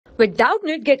With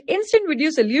Doubtnut, get instant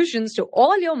video solutions to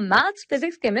all your maths,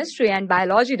 physics, chemistry, and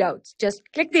biology doubts. Just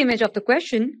click the image of the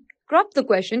question, crop the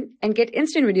question, and get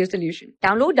instant video solution.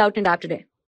 Download Doubtnut app today.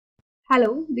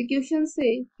 Hello, the question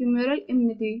say humoral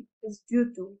immunity is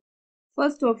due to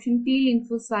first option T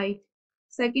lymphocyte,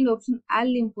 second option L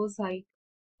lymphocyte,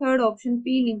 third option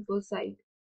P lymphocyte,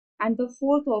 and the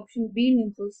fourth option B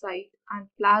lymphocyte and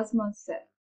plasma cell.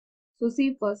 So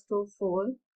see first of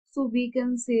all, so we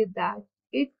can say that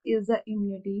it is a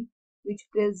immunity which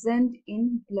present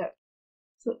in blood.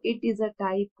 So it is a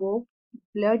type of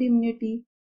blood immunity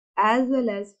as well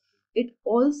as it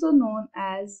also known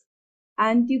as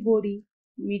antibody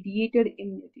mediated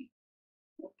immunity.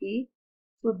 Okay,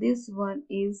 so this one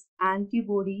is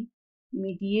antibody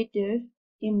mediated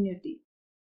immunity.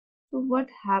 So what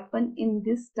happened in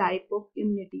this type of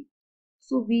immunity?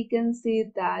 So we can say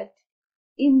that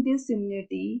in this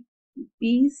immunity,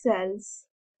 B cells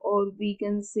or we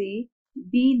can say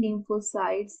B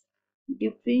lymphocytes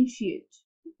differentiate,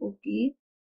 okay,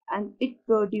 and it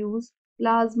produce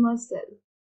plasma cell,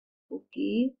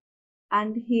 okay,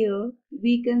 and here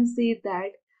we can say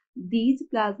that these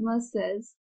plasma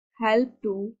cells help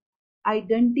to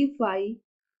identify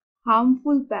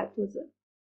harmful pathogen,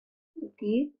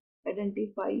 okay,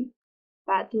 identify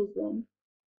pathogen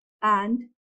and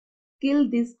kill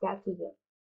this pathogen.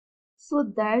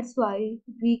 So that's why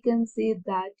we can say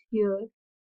that here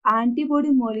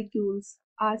antibody molecules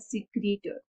are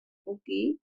secreted.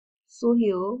 Okay, so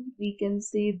here we can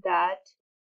say that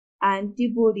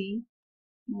antibody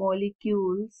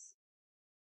molecules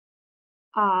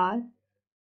are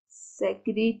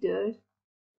secreted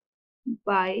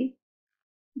by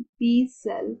B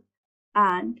cell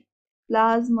and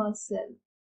plasma cell,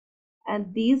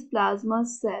 and these plasma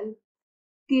cells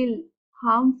kill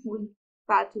harmful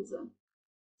pathogen.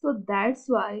 So that's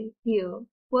why here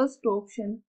first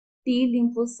option T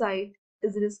lymphocyte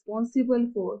is responsible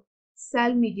for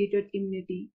cell mediated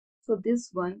immunity. So this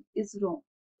one is wrong.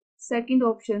 Second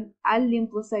option L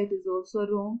lymphocyte is also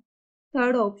wrong.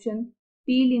 Third option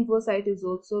P lymphocyte is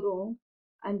also wrong.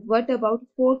 And what about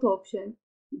fourth option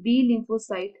B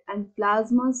lymphocyte and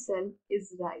plasma cell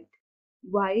is right.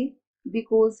 Why?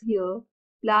 Because here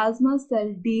plasma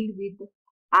cell deal with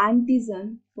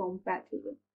antigen from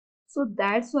pathogen. So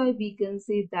that's why we can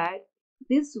say that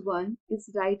this one is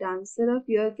right answer of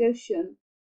your question.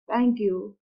 Thank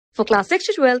you. For class 6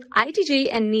 to 12, IIT JEE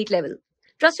and NEET level.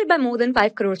 Trusted by more than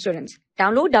 5 crore students.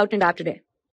 Download Doubtnut app today.